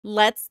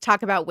Let's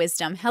talk about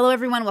wisdom. Hello,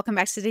 everyone. Welcome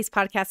back to today's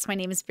podcast. My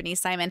name is Brittany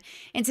Simon.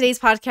 In today's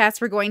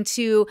podcast, we're going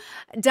to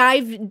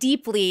dive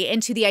deeply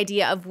into the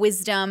idea of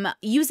wisdom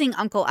using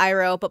Uncle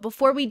Iroh. But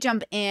before we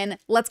jump in,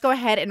 let's go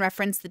ahead and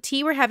reference the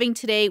tea we're having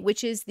today,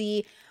 which is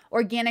the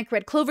organic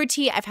red clover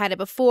tea. I've had it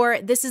before.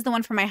 This is the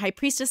one from my High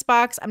Priestess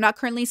box. I'm not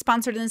currently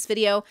sponsored in this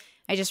video.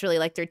 I just really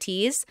like their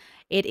teas.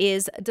 It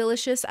is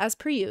delicious as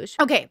per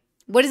usual. Okay,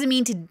 what does it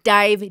mean to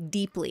dive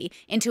deeply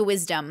into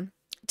wisdom?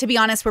 To be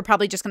honest, we're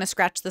probably just going to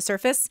scratch the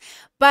surface,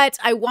 but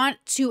I want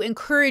to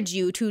encourage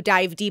you to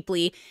dive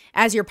deeply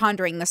as you're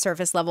pondering the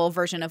surface level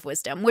version of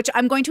wisdom, which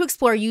I'm going to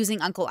explore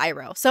using Uncle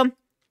Iroh. So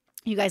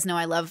you guys know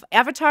I love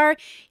Avatar.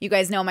 You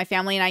guys know my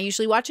family and I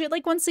usually watch it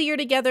like once a year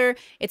together.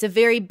 It's a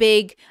very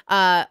big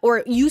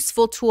or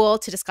useful tool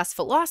to discuss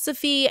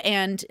philosophy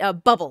and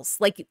bubbles.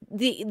 Like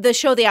the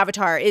show The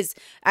Avatar is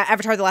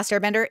Avatar: The Last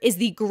Airbender is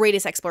the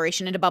greatest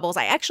exploration into bubbles.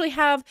 I actually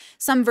have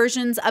some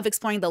versions of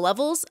exploring the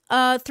levels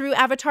through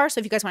Avatar.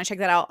 So if you guys want to check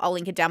that out, I'll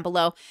link it down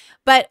below.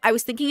 But I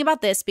was thinking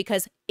about this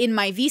because in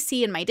my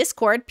VC in my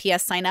Discord,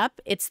 PS sign up,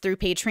 it's through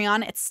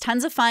Patreon. It's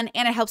tons of fun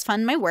and it helps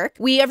fund my work.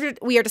 We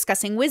are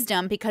discussing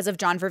wisdom because of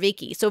John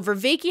Vervaeke. So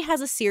Vervaeke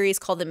has a series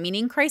called The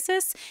Meaning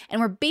Crisis,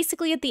 and we're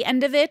basically at the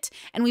end of it,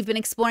 and we've been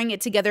exploring it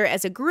together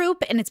as a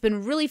group, and it's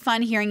been really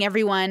fun hearing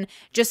everyone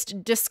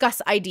just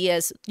discuss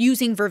ideas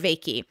using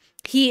Vervaeke.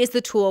 He is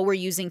the tool we're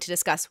using to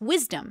discuss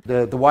wisdom.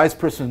 The wise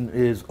person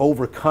is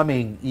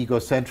overcoming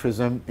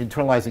egocentrism,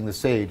 internalizing the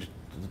sage.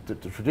 The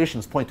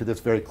traditions point to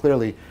this very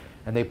clearly,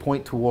 and they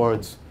point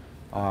towards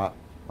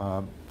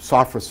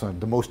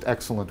Sophrosune, the most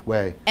excellent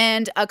way.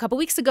 And a couple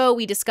weeks ago,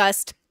 we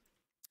discussed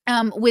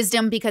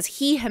wisdom because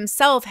he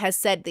himself has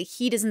said that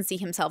he doesn't see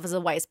himself as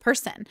a wise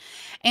person.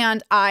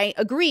 And I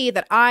agree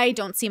that I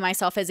don't see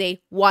myself as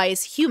a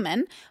wise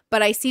human,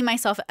 but I see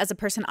myself as a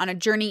person on a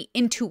journey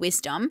into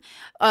wisdom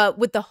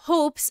with the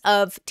hopes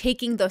of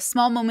taking the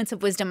small moments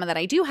of wisdom that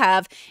I do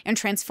have and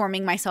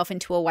transforming myself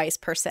into a wise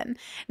person.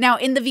 Now,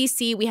 in the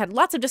VC, we had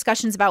lots of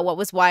discussions about what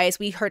was wise.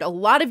 We heard a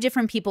lot of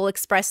different people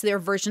express their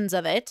versions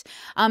of it.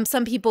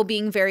 Some people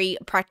being very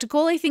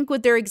practical, I think,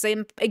 with their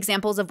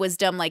examples of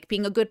wisdom, like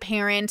being a good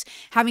parent,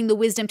 having the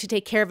wisdom to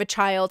take care of a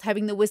child,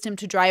 having the wisdom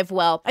to drive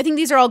well. I think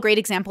these are all great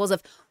examples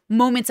of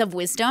moments of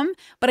wisdom,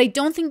 but I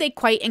don't think they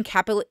quite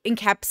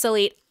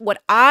encapsulate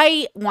what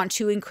I want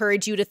to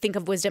encourage you to think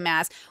of wisdom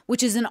as,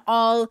 which is an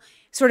all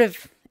sort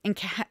of,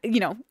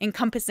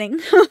 encompassing,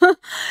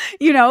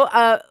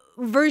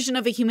 version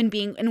of a human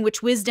being in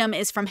which wisdom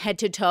is from head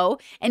to toe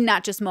and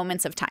not just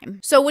moments of time.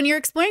 So when you're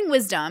exploring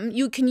wisdom,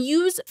 you can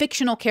use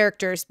fictional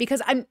characters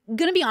because I'm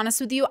going to be honest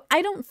with you,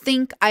 I don't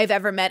think I've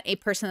ever met a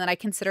person that I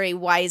consider a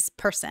wise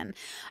person.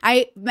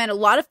 I met a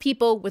lot of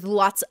people with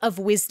lots of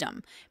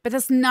wisdom, but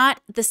that's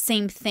not the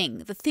same thing.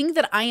 The thing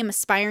that I am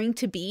aspiring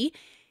to be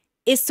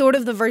is sort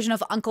of the version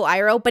of Uncle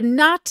Iroh, but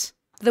not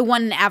the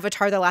one in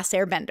Avatar: The Last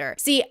Airbender.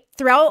 See,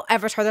 throughout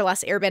Avatar: The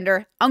Last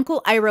Airbender,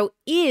 Uncle Iroh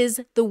is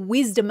the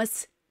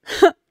wisdomous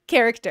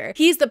character.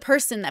 He's the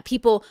person that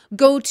people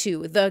go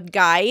to, the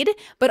guide,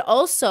 but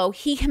also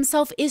he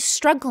himself is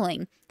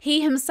struggling.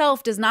 He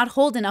himself does not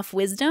hold enough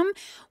wisdom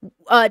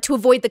to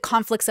avoid the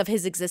conflicts of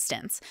his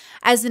existence.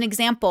 As an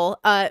example,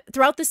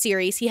 throughout the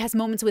series, he has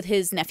moments with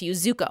his nephew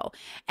Zuko.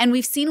 And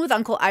we've seen with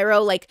Uncle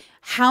Iroh, like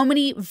how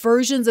many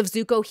versions of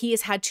Zuko he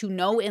has had to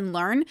know and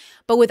learn.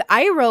 But with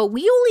Iroh,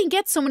 we only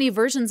get so many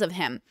versions of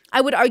him.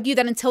 I would argue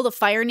that until the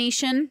Fire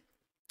Nation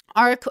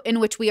arc, in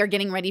which we are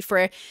getting ready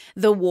for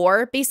the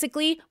war,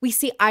 basically, we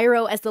see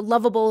Iroh as the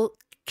lovable,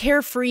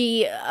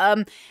 carefree,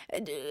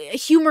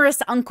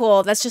 humorous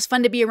uncle that's just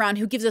fun to be around,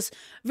 who gives us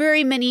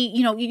very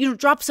many,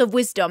 drops of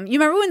wisdom. You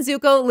remember when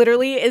Zuko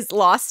literally is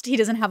lost? He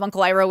doesn't have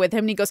Uncle Iroh with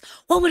him, and he goes,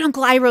 "What would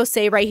Uncle Iroh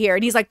say right here?"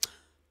 And he's like,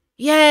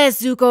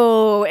 "Yes,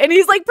 Zuko." And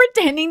he's like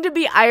pretending to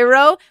be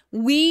Iroh.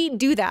 We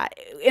do that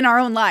in our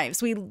own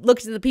lives. We look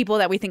to the people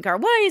that we think are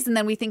wise, and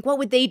then we think, what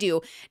would they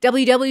do?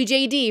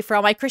 WWJD for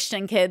all my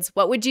Christian kids.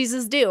 What would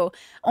Jesus do?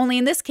 Only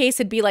in this case,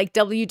 it'd be like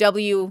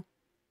WW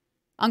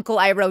Uncle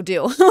Iroh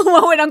do.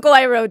 What would Uncle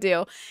Iroh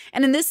do?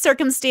 And in this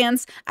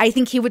circumstance, I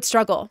think he would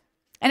struggle.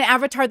 In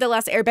Avatar: The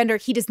Last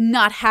Airbender, he does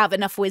not have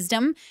enough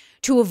wisdom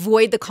to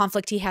avoid the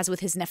conflict he has with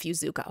his nephew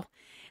Zuko.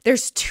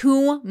 There's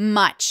too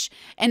much.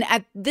 And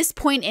at this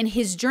point in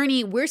his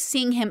journey, we're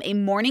seeing him a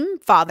mourning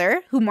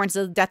father who mourns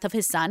the death of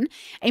his son,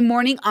 a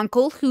mourning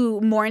uncle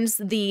who mourns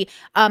the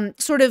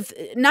sort of,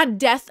 not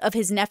death of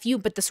his nephew,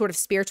 but the sort of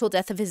spiritual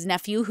death of his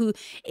nephew, who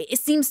it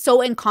seems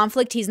so in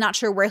conflict. He's not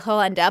sure where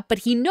he'll end up, but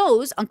he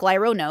knows, Uncle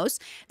Iroh knows,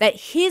 that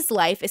his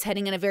life is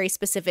heading in a very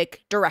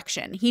specific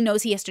direction. He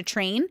knows he has to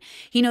train.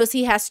 He knows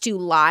he has to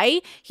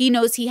lie. He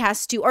knows he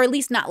has to, or at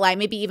least not lie,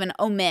 maybe even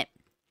omit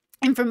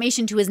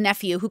information to his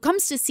nephew, who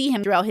comes to see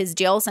him throughout his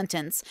jail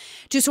sentence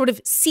to sort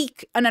of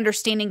seek an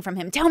understanding from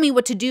him. Tell me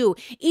what to do.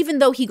 Even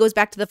though he goes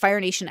back to the Fire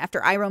Nation after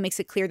Iroh makes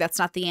it clear that's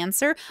not the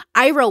answer,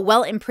 Iroh,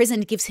 while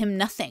imprisoned, gives him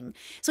nothing.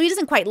 So he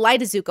doesn't quite lie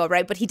to Zuko,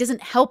 right? But he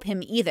doesn't help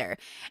him either.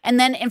 And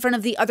then in front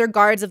of the other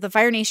guards of the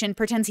Fire Nation,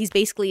 pretends he's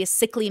basically a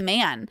sickly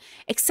man,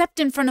 except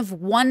in front of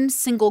one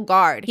single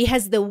guard. He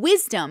has the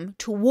wisdom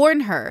to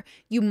warn her,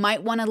 you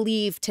might want to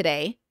leave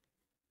today,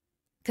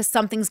 because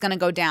something's going to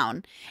go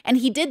down. And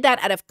he did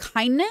that out of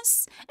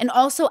kindness and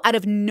also out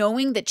of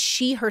knowing that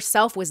she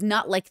herself was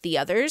not like the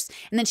others,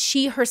 and that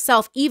she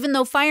herself, even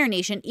though Fire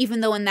Nation,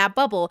 even though in that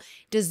bubble,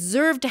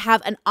 deserved to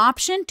have an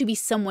option to be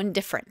someone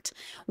different.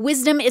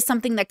 Wisdom is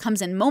something that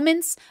comes in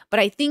moments,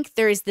 but I think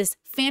there is this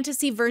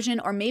fantasy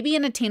version or maybe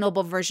an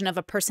attainable version of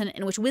a person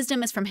in which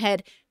wisdom is from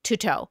head to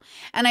toe.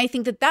 And I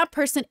think that that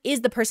person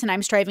is the person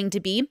I'm striving to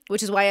be,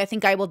 which is why I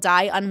think I will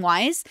die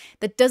unwise.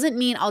 That doesn't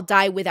mean I'll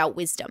die without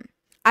wisdom.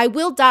 I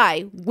will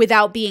die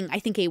without being, I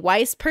think, a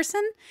wise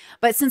person,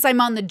 but since I'm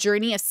on the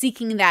journey of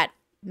seeking that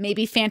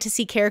maybe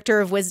fantasy character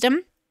of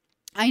wisdom,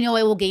 I know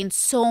I will gain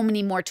so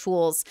many more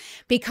tools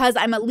because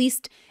I'm at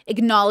least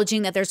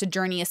acknowledging that there's a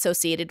journey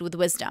associated with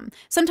wisdom.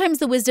 Sometimes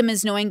the wisdom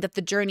is knowing that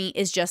the journey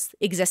is just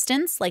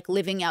existence, like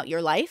living out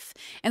your life.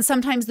 And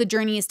sometimes the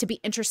journey is to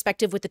be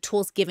introspective with the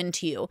tools given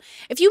to you.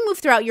 If you move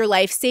throughout your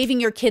life saving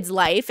your kid's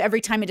life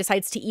every time it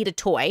decides to eat a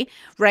toy,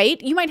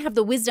 right? You might have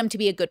the wisdom to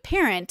be a good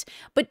parent,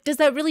 but does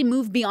that really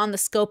move beyond the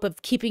scope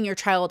of keeping your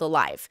child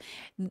alive?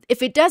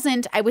 If it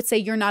doesn't, I would say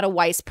you're not a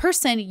wise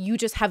person. You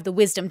just have the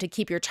wisdom to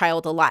keep your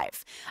child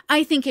alive.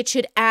 I think it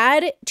should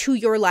add to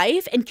your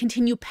life and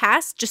continue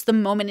past just the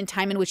moment in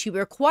time in which you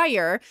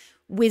require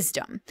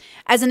wisdom.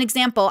 As an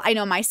example, I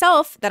know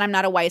myself that I'm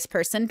not a wise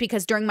person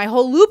because during my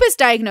whole lupus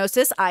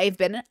diagnosis, I've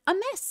been a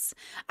mess.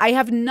 I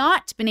have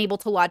not been able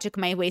to logic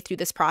my way through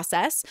this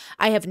process.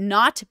 I have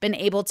not been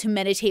able to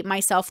meditate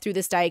myself through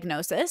this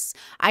diagnosis.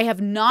 I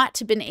have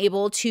not been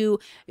able to,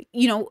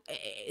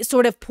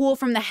 sort of pull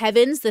from the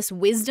heavens this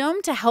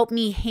wisdom to help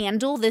me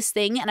handle this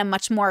thing in a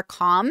much more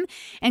calm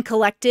and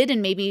collected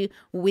and maybe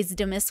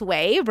wisdomous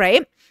way,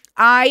 right?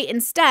 I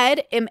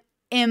instead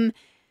I'm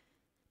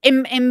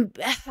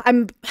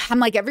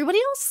like everybody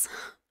else.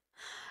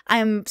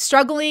 I'm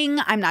struggling.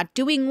 I'm not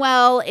doing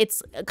well.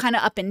 It's kind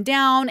of up and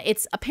down.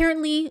 It's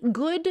apparently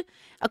good,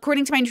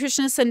 according to my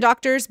nutritionists and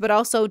doctors, but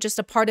also just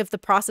a part of the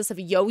process of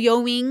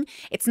yo-yoing.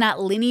 It's not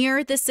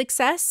linear, this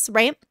success,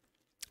 right?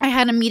 I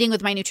had a meeting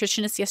with my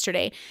nutritionist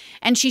yesterday,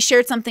 and she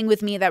shared something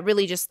with me that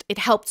really it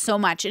helped so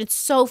much. And it's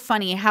so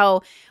funny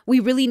how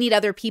we really need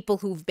other people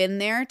who've been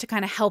there to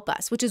kind of help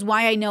us, which is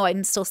why I know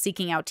I'm still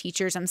seeking out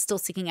teachers. I'm still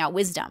seeking out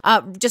wisdom.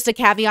 Just a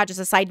caveat, just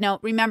a side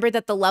note, remember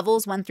that the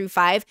levels 1 through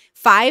 5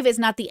 is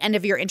not the end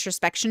of your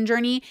introspection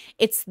journey.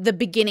 It's the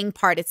beginning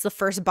part. It's the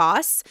first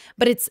boss,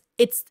 but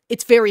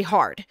it's very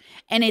hard,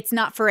 and it's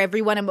not for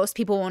everyone. And most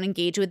people won't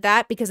engage with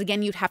that because,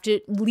 again, you'd have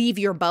to leave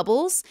your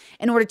bubbles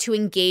in order to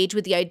engage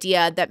with the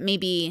idea that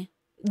maybe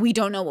we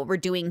don't know what we're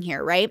doing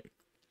here, right?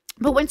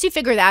 But once you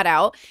figure that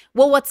out,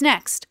 well, what's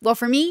next? Well,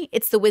 for me,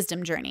 it's the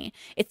wisdom journey.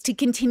 It's to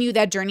continue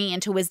that journey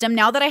into wisdom.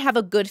 Now that I have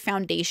a good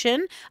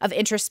foundation of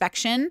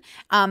introspection,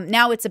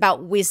 now it's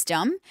about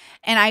wisdom.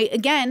 And I,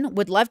 again,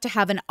 would love to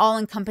have an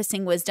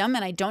all-encompassing wisdom.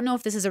 And I don't know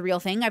if this is a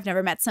real thing. I've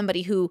never met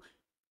somebody who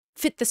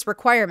fit this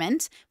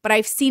requirement, but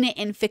I've seen it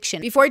in fiction.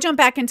 Before I jump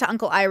back into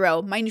Uncle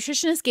Iroh, my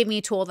nutritionist gave me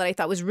a tool that I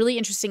thought was really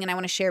interesting and I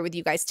want to share with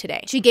you guys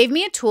today. She gave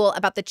me a tool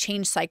about the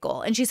change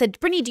cycle. And she said,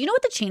 Brittany, do you know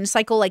what the change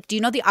cycle, do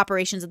you know the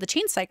operations of the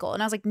change cycle?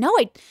 And I was like, no,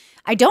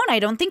 I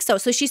don't think so.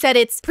 So she said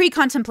it's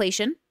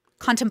pre-contemplation,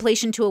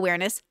 contemplation to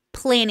awareness,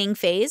 planning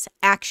phase,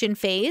 action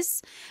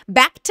phase,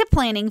 back to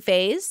planning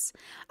phase,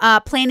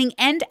 planning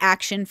and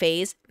action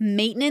phase,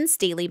 maintenance,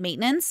 daily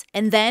maintenance,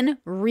 and then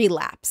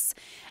relapse.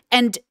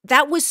 And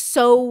that was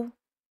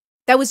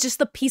just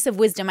the piece of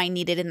wisdom I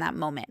needed in that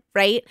moment,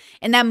 right?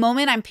 In that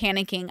moment, I'm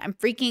panicking. I'm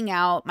freaking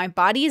out. My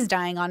body is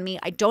dying on me.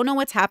 I don't know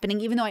what's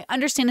happening, even though I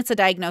understand it's a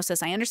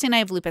diagnosis. I understand I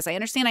have lupus. I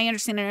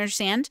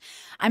understand.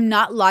 I'm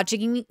not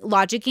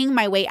logicking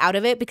my way out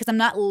of it because I'm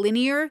not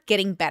linear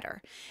getting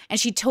better. And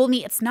she told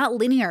me it's not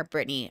linear,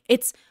 Brittany.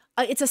 It's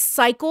a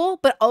cycle,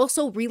 but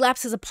also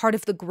relapse is a part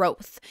of the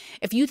growth.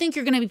 If you think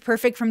you're going to be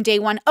perfect from day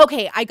one,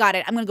 okay, I got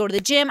it. I'm going to go to the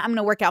gym. I'm going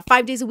to work out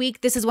 5 days a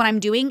week. This is what I'm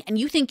doing. And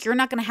you think you're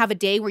not going to have a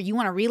day where you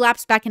want to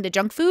relapse back into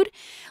junk food?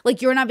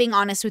 You're not being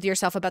honest with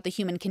yourself about the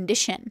human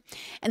condition.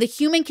 And the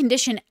human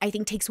condition, I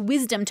think, takes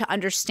wisdom to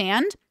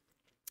understand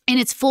in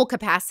its full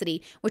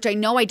capacity, which I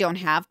know I don't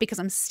have because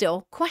I'm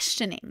still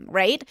questioning,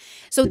 right?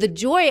 So the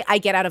joy I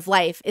get out of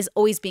life is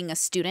always being a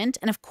student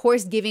and, of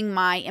course, giving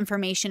my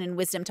information and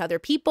wisdom to other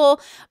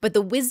people. But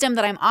the wisdom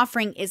that I'm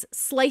offering is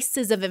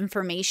slices of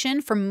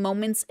information from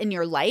moments in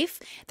your life.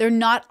 They're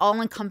not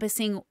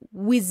all-encompassing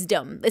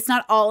wisdom. It's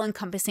not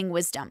all-encompassing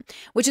wisdom,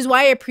 which is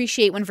why I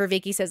appreciate when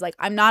Vervaeke says,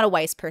 I'm not a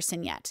wise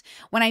person yet.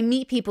 When I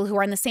meet people who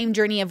are on the same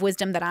journey of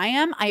wisdom that I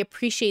am, I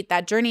appreciate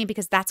that journey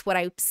because that's what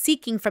I'm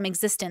seeking from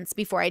existence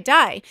before I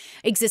die,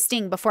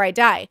 existing before I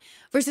die.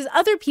 Versus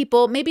other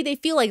people, maybe they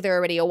feel like they're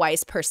already a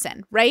wise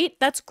person, right?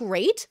 That's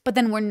great, but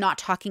then we're not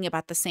talking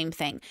about the same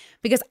thing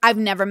because I've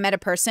never met a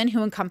person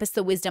who encompassed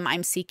the wisdom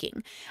I'm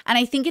seeking. And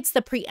I think it's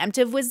the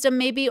preemptive wisdom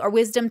maybe, or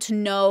wisdom to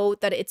know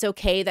that it's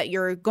okay that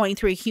you're going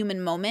through a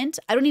human moment.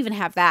 I don't even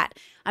have that.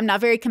 I'm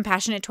not very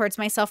compassionate towards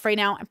myself right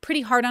now. I'm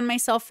pretty hard on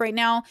myself right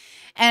now.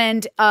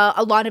 And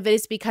a lot of it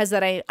is because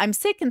that I'm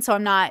sick, and so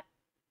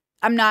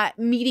I'm not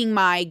meeting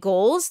my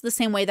goals the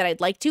same way that I'd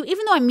like to,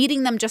 even though I'm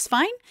meeting them just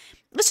fine.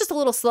 It's just a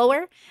little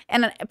slower.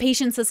 And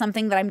patience is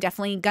something that I'm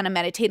definitely going to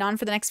meditate on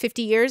for the next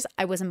 50 years.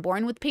 I wasn't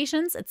born with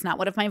patience. It's not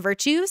one of my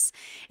virtues.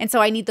 And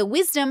so I need the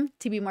wisdom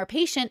to be more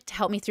patient to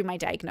help me through my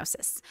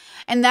diagnosis.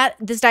 And that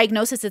this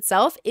diagnosis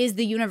itself is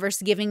the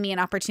universe giving me an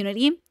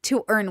opportunity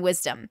to earn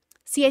wisdom.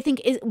 See, I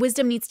think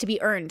wisdom needs to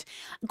be earned.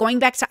 Going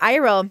back to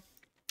Iroh,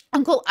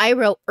 Uncle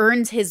Iroh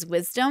earns his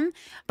wisdom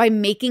by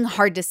making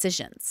hard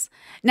decisions.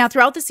 Now,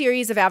 throughout the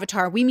series of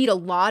Avatar, we meet a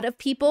lot of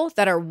people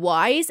that are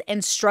wise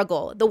and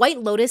struggle. The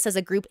White Lotus as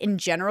a group in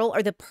general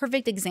are the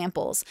perfect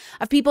examples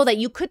of people that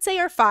you could say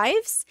are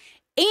fives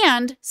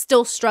and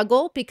still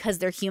struggle because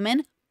they're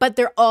human, but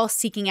they're all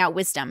seeking out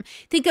wisdom.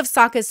 Think of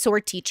Sokka's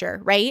sword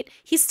teacher, right?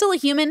 He's still a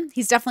human.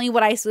 He's definitely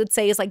what I would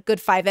say is like good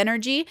 5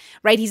 energy,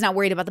 right? He's not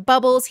worried about the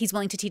bubbles. He's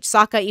willing to teach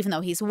Sokka even though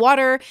he's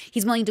water.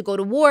 He's willing to go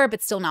to war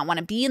but still not want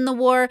to be in the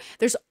war.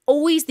 There's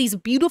always these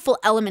beautiful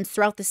elements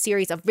throughout the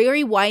series of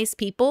very wise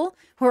people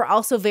who are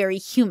also very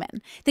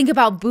human. Think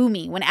about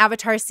Boomy. When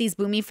Avatar sees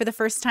Boomy for the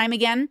first time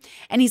again,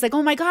 and he's like,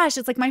 oh my gosh,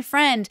 it's like my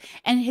friend.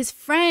 And his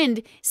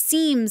friend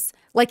seems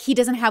like he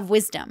doesn't have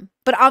wisdom,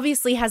 but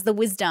obviously has the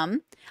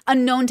wisdom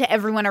unknown to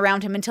everyone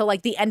around him until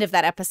like the end of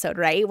that episode,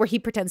 right? Where he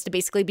pretends to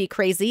basically be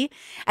crazy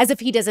as if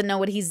he doesn't know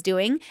what he's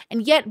doing.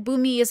 And yet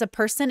Boomy is a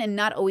person and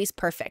not always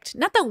perfect.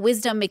 Not that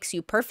wisdom makes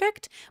you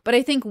perfect, but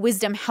I think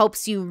wisdom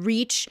helps you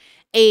reach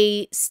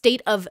a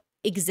state of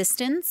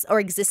existence or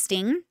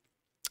existing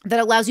that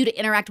allows you to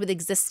interact with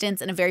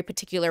existence in a very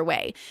particular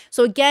way.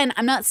 So again,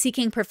 I'm not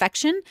seeking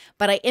perfection,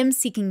 but I am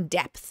seeking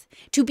depth.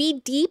 To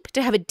be deep,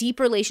 to have a deep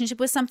relationship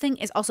with something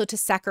is also to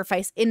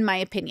sacrifice, in my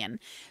opinion.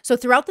 So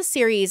throughout the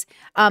series,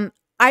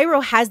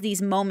 Iroh has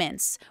these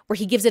moments where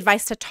he gives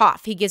advice to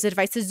Toph, he gives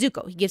advice to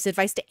Zuko, he gives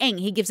advice to Aang,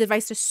 he gives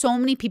advice to so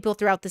many people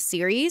throughout the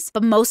series,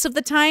 but most of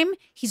the time,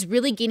 he's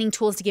really gaining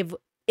tools to give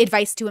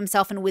advice to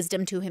himself and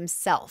wisdom to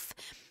himself.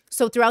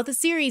 So throughout the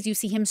series, you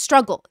see him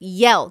struggle,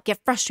 yell, get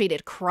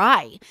frustrated,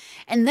 cry.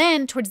 And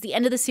then towards the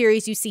end of the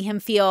series, you see him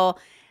feel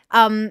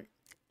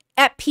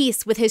at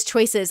peace with his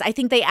choices. I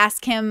think they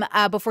ask him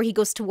before he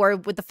goes to war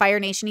with the Fire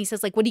Nation, he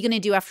says, like, what are you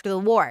going to do after the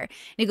war? And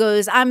he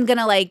goes, I'm going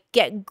to like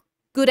get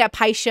good at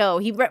Pai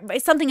Sho.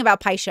 Something about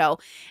Pai Sho.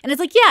 And it's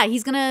like, yeah,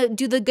 he's going to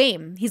do the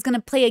game. He's going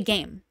to play a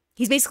game.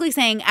 He's basically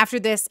saying, after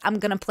this, I'm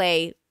going to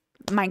play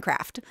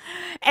Minecraft.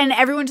 And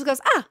everyone just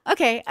goes,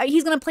 okay,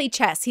 he's going to play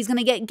chess. He's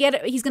going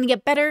to he's going to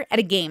get better at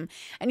a game.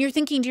 And you're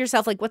thinking to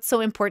yourself, like, what's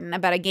so important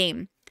about a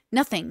game?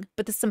 Nothing,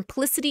 but the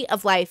simplicity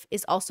of life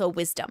is also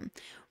wisdom,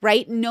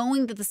 right?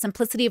 Knowing that the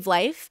simplicity of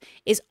life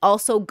is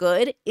also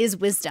good is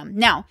wisdom.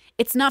 Now,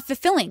 it's not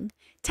fulfilling.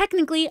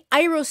 Technically,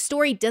 Iroh's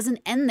story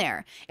doesn't end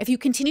there. If you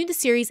continue the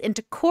series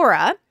into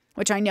Korra,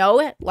 which I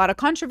know, a lot of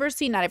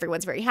controversy, not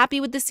everyone's very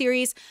happy with the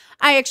series.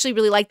 I actually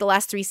really like the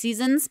last 3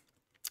 seasons.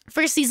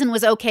 First season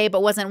was okay,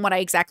 but wasn't what I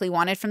exactly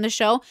wanted from the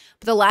show.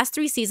 But the last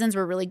 3 seasons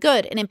were really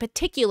good. And in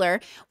particular,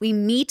 we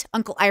meet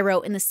Uncle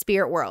Iroh in the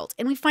spirit world.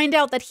 And we find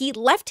out that he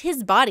left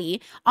his body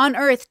on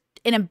Earth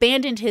and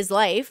abandoned his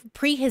life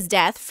pre his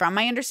death, from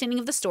my understanding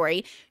of the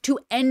story, to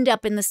end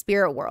up in the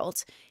spirit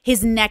world.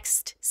 His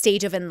next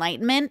stage of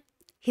enlightenment,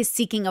 his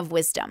seeking of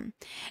wisdom.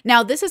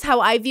 Now, this is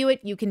how I view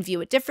it. You can view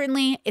it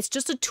differently. It's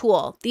just a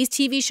tool. These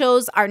TV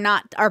shows are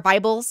not our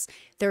Bibles.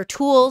 They're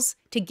tools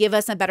to give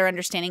us a better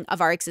understanding of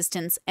our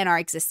existence and our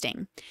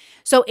existing.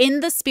 So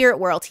in the spirit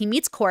world, he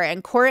meets Korra,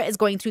 and Korra is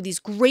going through these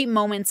great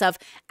moments of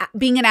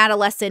being an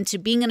adolescent to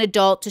being an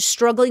adult to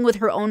struggling with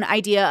her own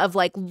idea of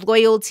like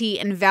loyalty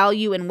and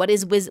value and what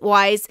is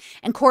wise.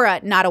 And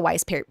Korra, not a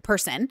wise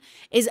person,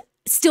 is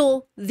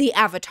still the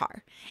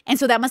Avatar. And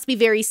so that must be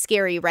very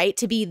scary, right?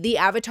 To be the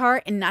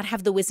Avatar and not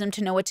have the wisdom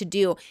to know what to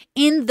do.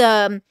 In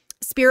the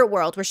spirit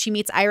world where she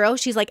meets Iroh,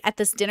 she's like at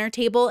this dinner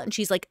table and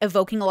she's like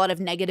evoking a lot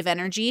of negative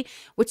energy,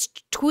 which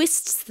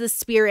twists the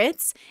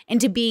spirits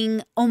into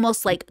being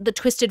almost like the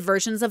twisted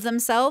versions of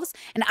themselves.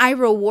 And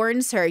Iroh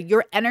warns her,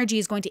 your energy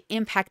is going to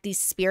impact these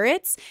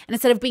spirits. And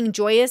instead of being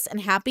joyous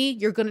and happy,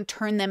 you're going to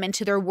turn them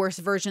into their worst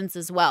versions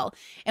as well.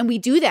 And we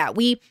do that.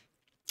 We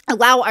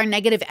allow our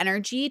negative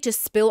energy to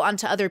spill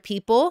onto other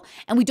people,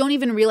 and we don't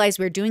even realize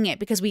we're doing it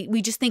because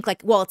we just think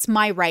like, well, it's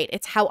my right.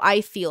 It's how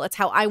I feel. It's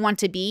how I want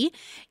to be.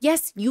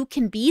 Yes, you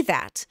can be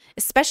that,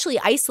 especially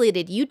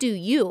isolated. You do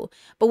you.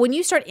 But when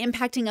you start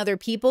impacting other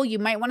people, you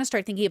might want to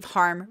start thinking of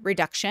harm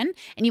reduction,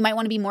 and you might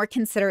want to be more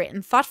considerate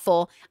and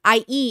thoughtful,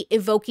 i.e.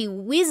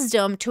 evoking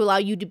wisdom to allow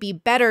you to be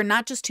better,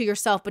 not just to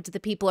yourself, but to the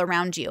people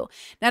around you.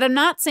 Now, I'm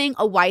not saying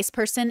a wise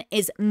person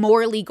is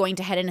morally going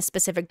to head in a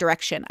specific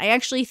direction. I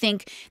actually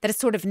think that it's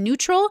sort of of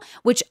neutral,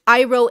 which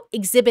Iroh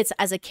exhibits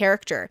as a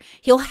character.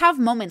 He'll have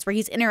moments where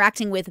he's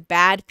interacting with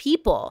bad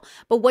people.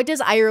 But what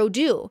does Iroh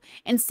do?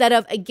 Instead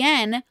of,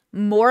 again,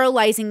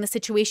 moralizing the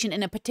situation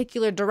in a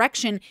particular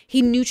direction,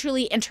 he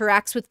neutrally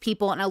interacts with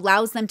people and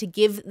allows them to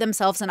give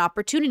themselves an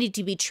opportunity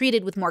to be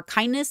treated with more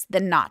kindness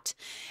than not.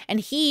 And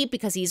he,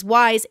 because he's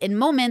wise, in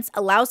moments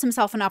allows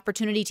himself an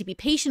opportunity to be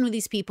patient with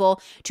these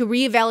people, to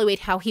reevaluate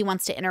how he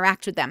wants to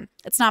interact with them.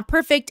 It's not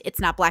perfect. It's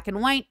not black and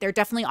white. There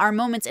definitely are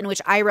moments in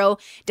which Iroh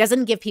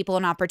doesn't give people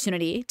an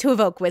opportunity to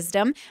evoke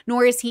wisdom,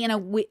 nor is he in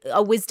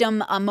a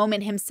wisdom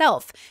moment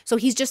himself. So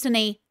he's just in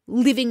a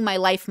living my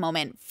life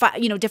moment,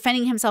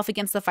 defending himself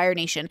against the Fire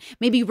Nation,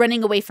 maybe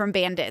running away from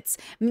bandits,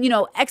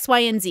 X, Y,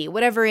 and Z,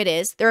 whatever it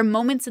is. There are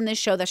moments in this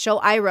show that show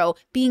Iroh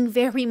being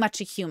very much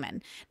a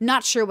human,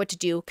 not sure what to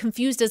do,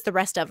 confused as the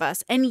rest of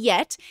us, and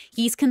yet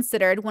he's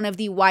considered one of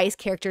the wise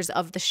characters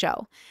of the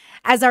show,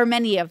 as are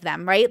many of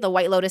them, right? The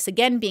White Lotus,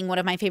 again, being one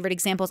of my favorite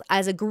examples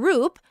as a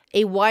group,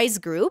 a wise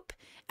group,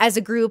 as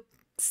a group,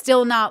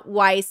 still not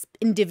wise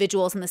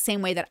individuals in the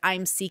same way that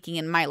I'm seeking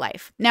in my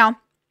life. Now,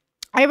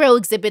 Iroh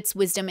exhibits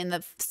wisdom in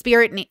the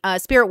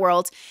spirit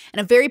world in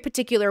a very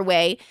particular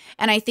way,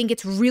 and I think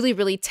it's really,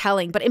 really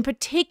telling. But in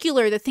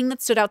particular, the thing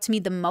that stood out to me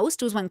the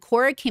most was when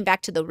Korra came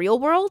back to the real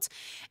world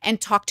and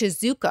talked to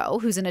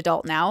Zuko, who's an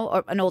adult now,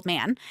 or an old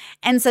man,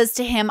 and says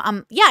to him,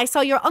 yeah, I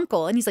saw your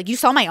uncle. And he's like, you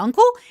saw my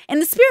uncle?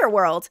 In the spirit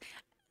world.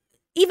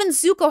 Even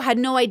Zuko had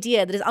no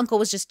idea that his uncle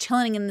was just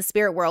chilling in the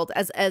spirit world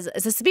as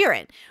a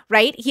spirit,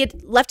 right? He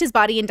had left his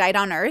body and died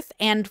on Earth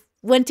and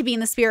went to be in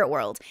the spirit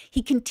world.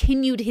 He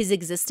continued his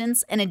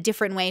existence in a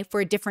different way for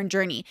a different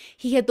journey.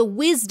 He had the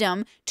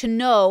wisdom to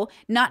know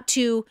not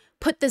to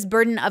put this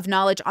burden of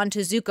knowledge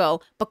onto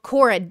Zuko, but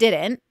Korra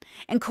didn't.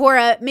 And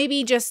Korra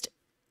maybe just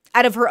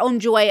out of her own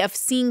joy of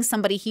seeing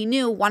somebody he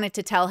knew, wanted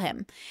to tell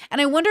him.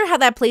 And I wonder how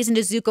that plays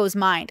into Zuko's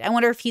mind. I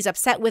wonder if he's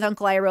upset with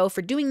Uncle Iroh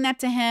for doing that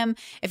to him,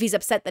 if he's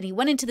upset that he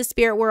went into the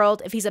spirit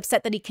world, if he's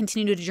upset that he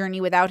continued a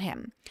journey without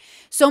him.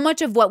 So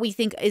much of what we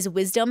think is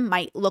wisdom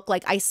might look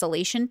like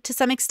isolation to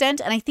some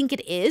extent, and I think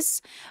it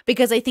is,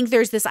 because I think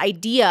there's this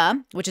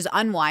idea, which is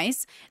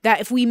unwise,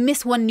 that if we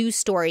miss one news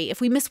story, if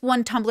we miss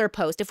one Tumblr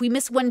post, if we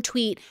miss one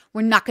tweet,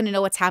 we're not going to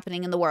know what's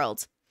happening in the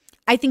world.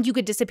 I think you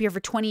could disappear for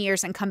 20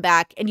 years and come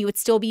back and you would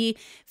still be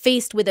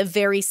faced with a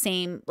very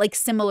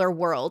similar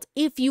world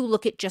if you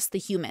look at just the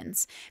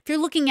humans. If you're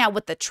looking at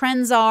what the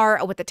trends are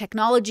or what the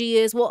technology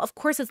is, well, of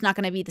course it's not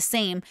going to be the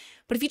same.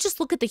 But if you just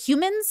look at the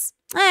humans,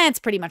 it's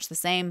pretty much the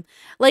same.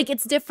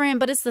 It's different,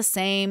 but it's the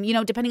same,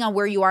 depending on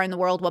where you are in the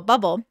world, what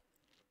bubble.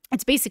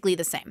 It's basically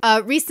the same.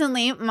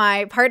 Recently,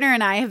 my partner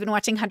and I have been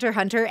watching Hunter x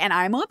Hunter, and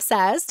I'm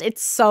obsessed.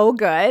 It's so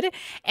good.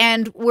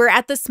 And we're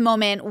at this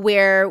moment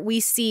where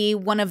we see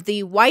one of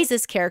the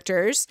wisest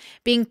characters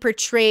being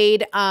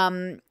portrayed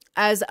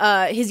as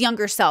his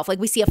younger self.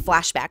 We see a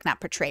flashback, not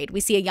portrayed. We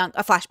see a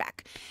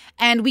flashback.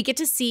 And we get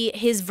to see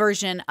his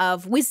version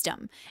of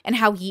wisdom and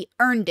how he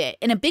earned it.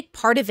 And a big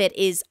part of it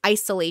is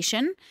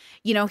isolation.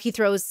 He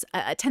throws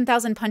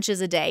 10,000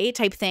 punches a day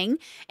type thing,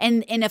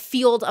 and in a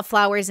field of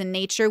flowers in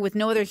nature with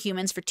no other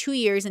humans for 2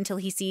 years until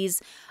he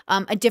sees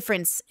a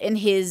difference in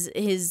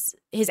his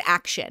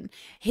action.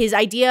 His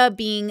idea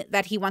being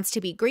that he wants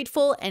to be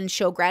grateful and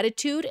show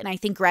gratitude. And I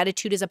think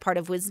gratitude is a part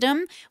of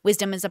wisdom.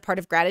 Wisdom is a part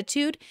of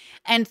gratitude.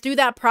 And through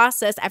that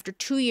process, after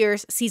 2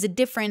 years, sees a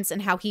difference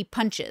in how he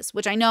punches,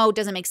 which I know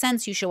doesn't make sense.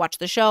 You should watch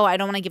the show. I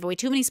don't want to give away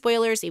too many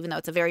spoilers, even though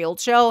it's a very old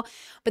show.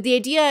 But the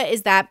idea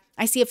is that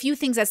I see a few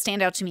things that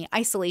stand out to me.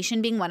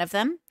 Isolation being one of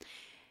them.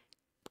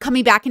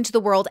 Coming back into the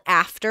world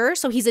after.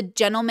 So he's a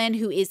gentleman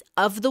who is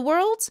of the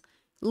world,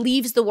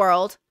 leaves the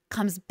world,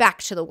 comes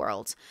back to the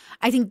world.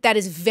 I think that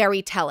is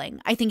very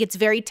telling. I think it's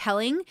very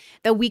telling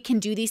that we can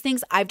do these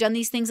things. I've done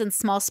these things in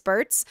small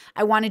spurts.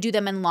 I want to do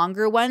them in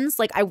longer ones.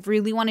 I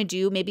really want to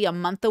do maybe a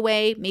month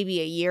away, maybe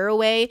a year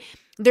away.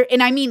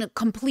 And I mean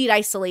complete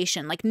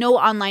isolation, no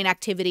online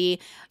activity.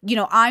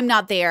 I'm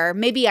not there.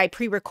 Maybe I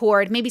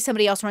pre-record. Maybe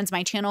somebody else runs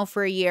my channel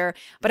for a year.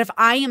 But if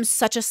I am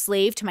such a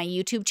slave to my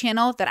YouTube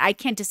channel that I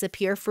can't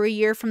disappear for a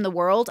year from the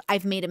world,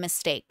 I've made a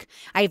mistake.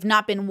 I have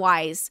not been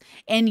wise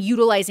in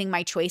utilizing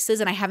my choices,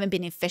 and I haven't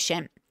been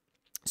efficient.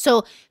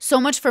 So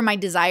much for my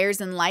desires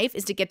in life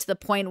is to get to the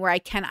point where I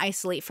can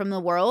isolate from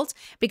the world,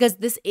 because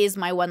this is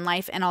my one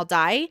life and I'll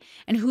die.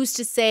 And who's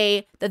to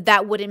say that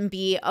that wouldn't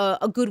be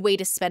a good way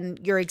to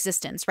spend your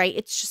existence, right?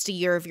 It's just a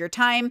year of your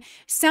time.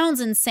 Sounds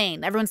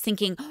insane. Everyone's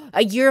thinking,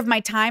 a year of my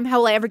time? How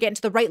will I ever get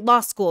into the right law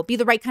school, be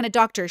the right kind of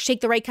doctor,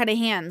 shake the right kind of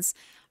hands?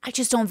 I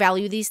just don't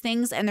value these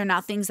things, and they're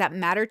not things that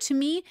matter to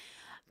me.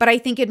 But I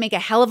think it'd make a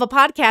hell of a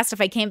podcast if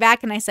I came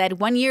back and I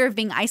said 1 year of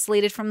being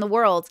isolated from the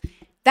world.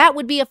 That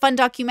would be a fun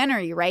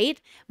documentary, right?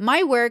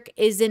 My work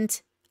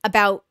isn't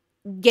about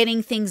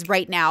getting things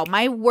right now.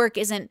 My work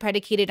isn't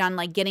predicated on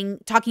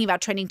talking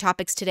about trending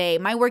topics today.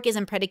 My work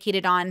isn't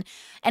predicated on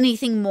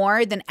anything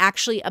more than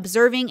actually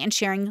observing and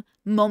sharing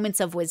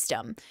moments of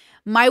wisdom.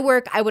 My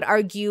work, I would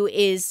argue,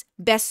 is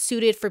best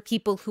suited for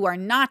people who are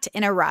not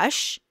in a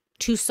rush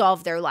to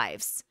solve their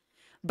lives,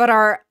 but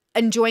are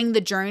enjoying the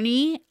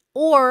journey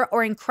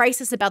or in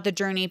crisis about the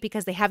journey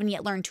because they haven't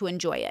yet learned to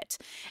enjoy it.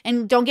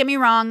 And don't get me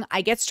wrong,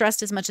 I get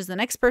stressed as much as the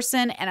next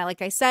person. And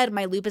like I said,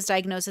 my lupus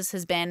diagnosis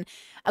has been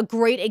a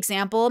great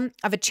example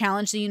of a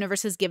challenge the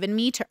universe has given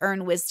me to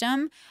earn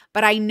wisdom.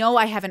 But I know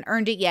I haven't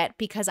earned it yet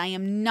because I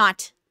am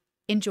not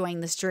enjoying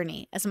this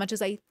journey as much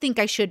as I think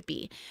I should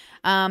be.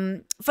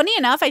 Funny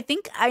enough, I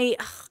think I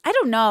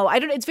don't know.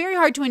 It's very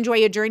hard to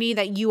enjoy a journey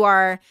that you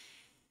are.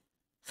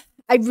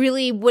 I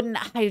really wouldn't.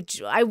 I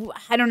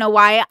don't know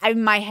why.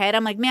 In my head,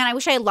 I'm like, man, I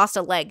wish I had lost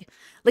a leg.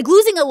 Like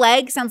losing a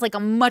leg sounds like a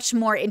much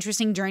more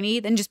interesting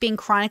journey than just being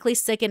chronically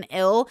sick and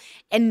ill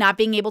and not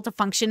being able to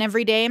function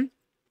every day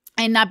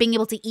and not being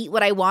able to eat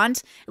what I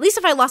want. At least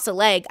if I lost a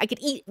leg, I could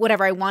eat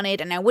whatever I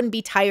wanted and I wouldn't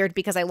be tired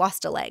because I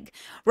lost a leg,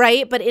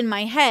 right? But in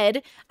my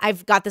head,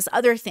 I've got this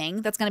other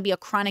thing that's going to be a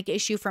chronic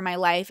issue for my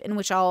life in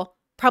which I'll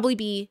probably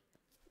be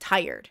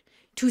tired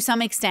to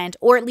some extent,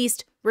 or at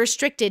least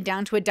restricted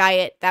down to a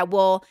diet that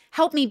will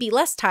help me be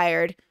less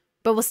tired,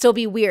 but will still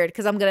be weird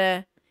because I'm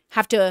going to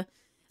have to,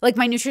 like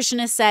my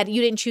nutritionist said,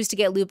 you didn't choose to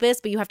get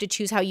lupus, but you have to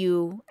choose how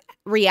you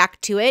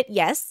react to it.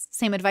 Yes,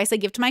 same advice I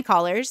give to my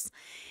callers.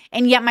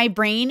 And yet my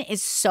brain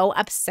is so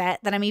upset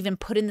that I'm even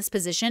put in this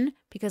position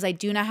because I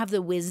do not have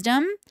the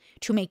wisdom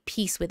to make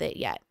peace with it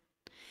yet.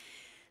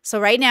 So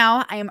right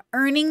now I am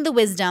earning the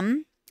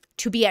wisdom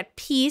to be at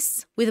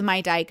peace with my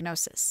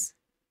diagnosis.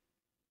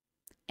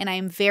 And I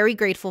am very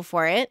grateful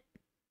for it,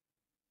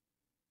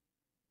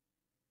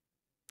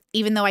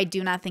 even though I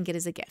do not think it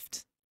is a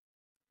gift.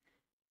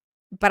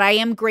 But I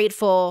am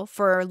grateful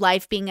for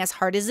life being as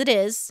hard as it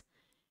is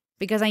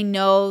because I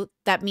know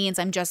that means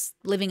I'm just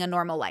living a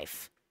normal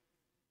life.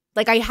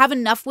 Like I have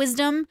enough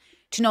wisdom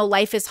to know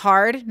life is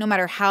hard no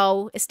matter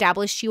how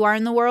established you are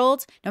in the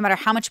world, no matter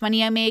how much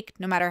money I make,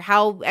 no matter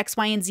how X,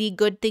 Y, and Z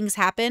good things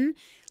happen.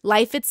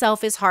 Life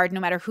itself is hard no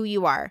matter who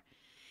you are.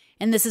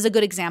 And this is a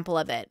good example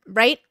of it,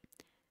 right?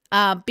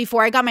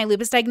 Before I got my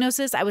lupus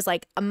diagnosis, I was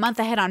like a month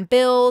ahead on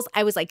bills.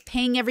 I was like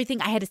paying everything.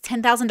 I had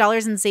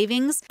 $10,000 in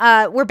savings.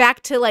 We're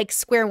back to like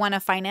square one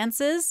of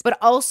finances, but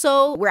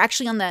also we're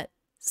actually on the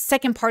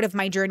second part of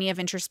my journey of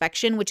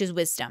introspection, which is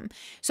wisdom.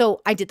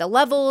 So I did the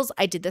levels.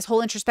 I did this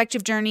whole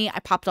introspective journey. I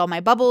popped all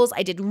my bubbles.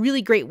 I did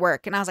really great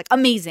work. And I was like,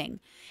 amazing.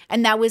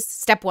 And that was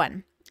step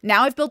one.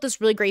 Now I've built this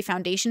really great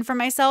foundation for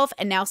myself.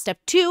 And now step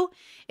two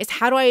is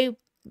how do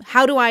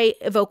I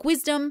evoke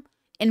wisdom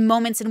in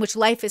moments in which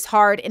life is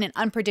hard in an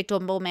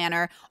unpredictable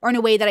manner or in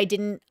a way that I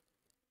didn't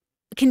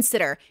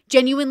consider.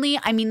 Genuinely,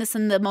 I mean this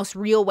in the most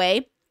real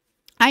way.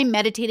 I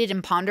meditated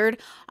and pondered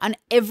on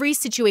every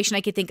situation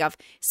I could think of,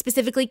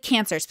 specifically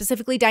cancer,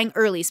 specifically dying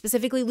early,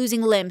 specifically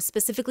losing limbs,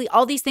 specifically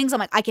all these things. I'm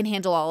like, I can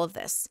handle all of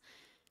this.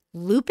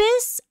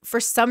 Lupus, for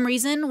some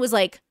reason, was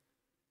like,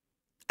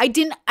 I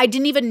didn't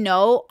even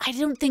know. I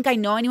don't think I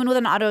know anyone with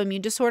an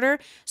autoimmune disorder.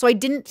 So I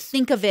didn't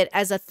think of it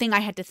as a thing I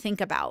had to think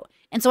about.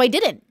 And so I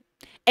didn't.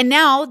 And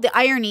now the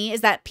irony is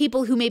that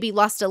people who maybe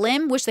lost a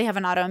limb wish they have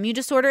an autoimmune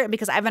disorder. And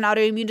because I have an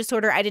autoimmune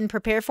disorder I didn't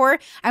prepare for,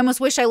 I almost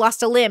wish I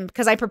lost a limb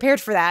because I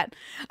prepared for that.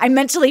 I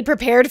mentally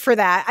prepared for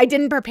that. I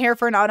didn't prepare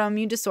for an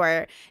autoimmune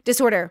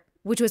disorder,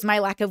 which was my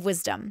lack of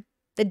wisdom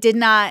that did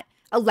not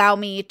allow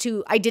me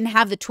to, I didn't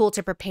have the tool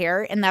to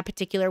prepare in that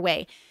particular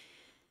way.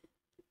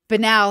 But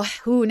now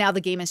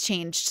the game has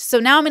changed. So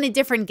now I'm in a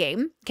different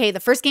game. Okay, the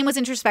first game was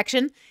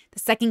introspection. The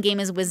second game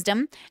is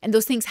wisdom. And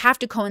those things have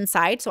to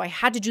coincide. So I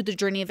had to do the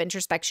journey of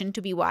introspection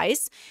to be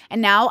wise. And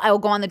now I will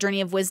go on the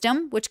journey of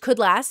wisdom, which could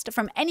last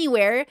from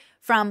anywhere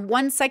from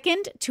 1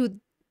 second to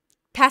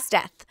past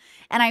death.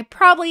 And I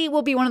probably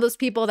will be one of those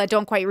people that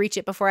don't quite reach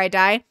it before I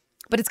die.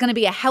 But it's going to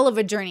be a hell of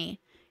a journey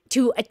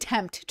to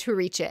attempt to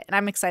reach it. And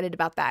I'm excited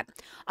about that.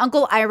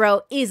 Uncle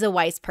Iroh is a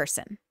wise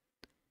person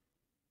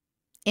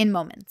in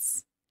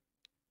moments.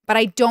 But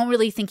I don't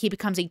really think he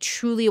becomes a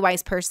truly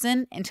wise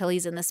person until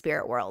he's in the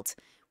spirit world,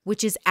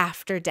 which is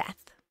after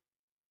death.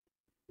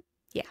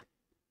 Yeah.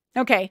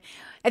 Okay.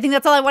 I think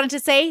that's all I wanted to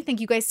say. Thank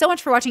you guys so much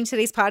for watching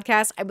today's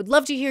podcast. I would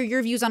love to hear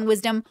your views on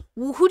wisdom.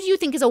 Who do you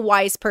think is a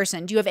wise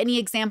person? Do you have any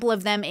example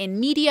of them in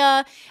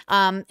media,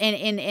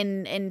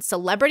 in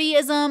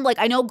celebrityism? Like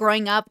I know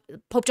growing up,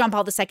 Pope John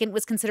Paul II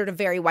was considered a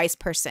very wise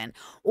person,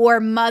 or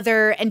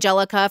Mother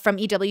Angelica from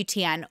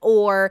EWTN,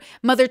 or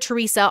Mother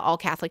Teresa, all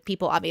Catholic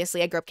people.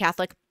 Obviously, I grew up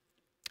Catholic.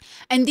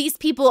 And these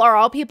people are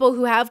all people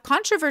who have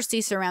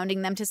controversy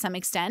surrounding them to some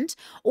extent,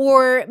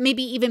 or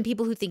maybe even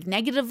people who think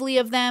negatively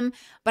of them.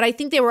 But I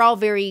think they were all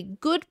very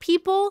good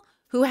people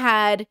who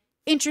had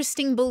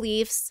interesting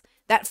beliefs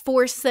that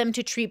forced them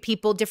to treat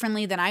people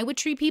differently than I would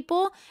treat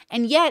people.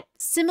 And yet,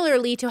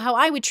 similarly to how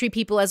I would treat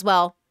people as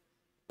well,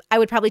 I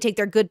would probably take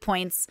their good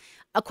points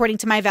according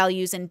to my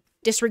values and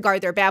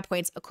disregard their bad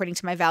points according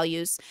to my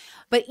values.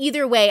 But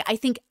either way, I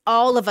think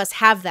all of us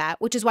have that,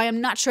 which is why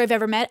I'm not sure I've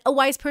ever met a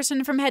wise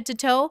person from head to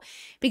toe,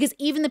 because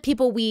even the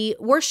people we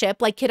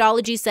worship, like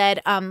Kidology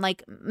said,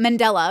 like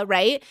Mandela,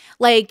 right?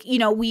 Like, you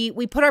know, we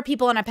put our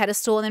people on a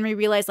pedestal and then we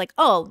realize like,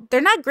 oh, they're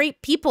not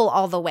great people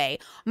all the way.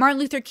 Martin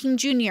Luther King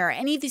Jr.,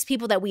 any of these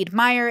people that we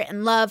admire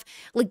and love,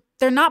 like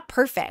they're not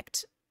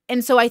perfect.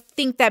 And so I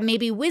think that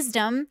maybe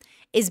wisdom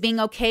is being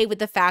okay with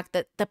the fact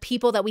that the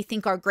people that we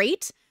think are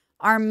great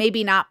are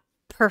maybe not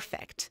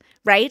perfect,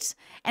 right?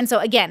 And so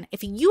again,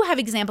 if you have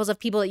examples of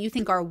people that you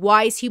think are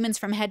wise humans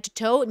from head to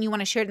toe and you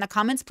want to share it in the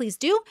comments, please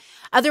do.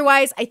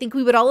 Otherwise, I think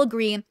we would all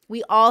agree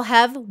we all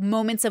have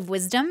moments of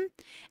wisdom.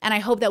 And I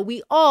hope that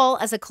we all,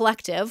 as a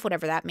collective,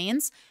 whatever that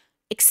means,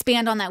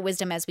 expand on that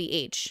wisdom as we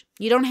age.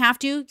 You don't have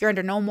to. You're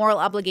under no moral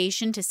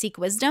obligation to seek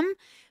wisdom.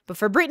 But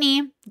for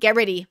Brittany, get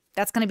ready.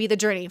 That's going to be the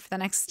journey for the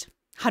next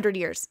 100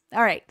 years.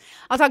 All right.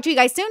 I'll talk to you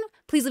guys soon.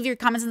 Please leave your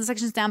comments in the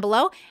sections down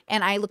below.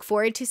 And I look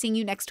forward to seeing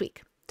you next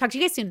week. Talk to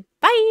you guys soon.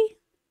 Bye.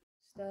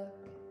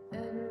 Stuck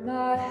in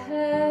my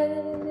head,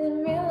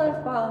 in real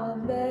life while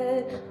in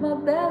bed, my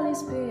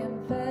belly's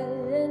being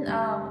fed and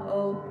I'm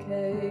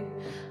okay.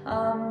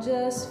 I'm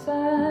just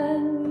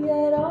fine,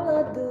 yet all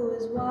I do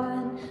is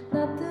whine.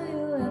 Not to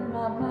you in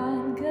my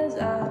mind, cause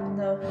I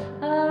know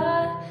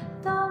I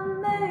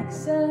don't make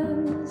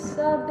sense.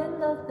 I've been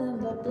nothing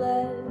but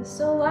blessed,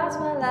 so why's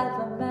my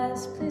life a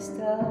mess? Please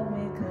tell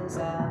me, cause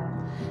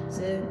I'm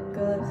sick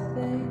of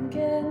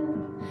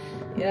thinking,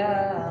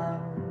 yeah.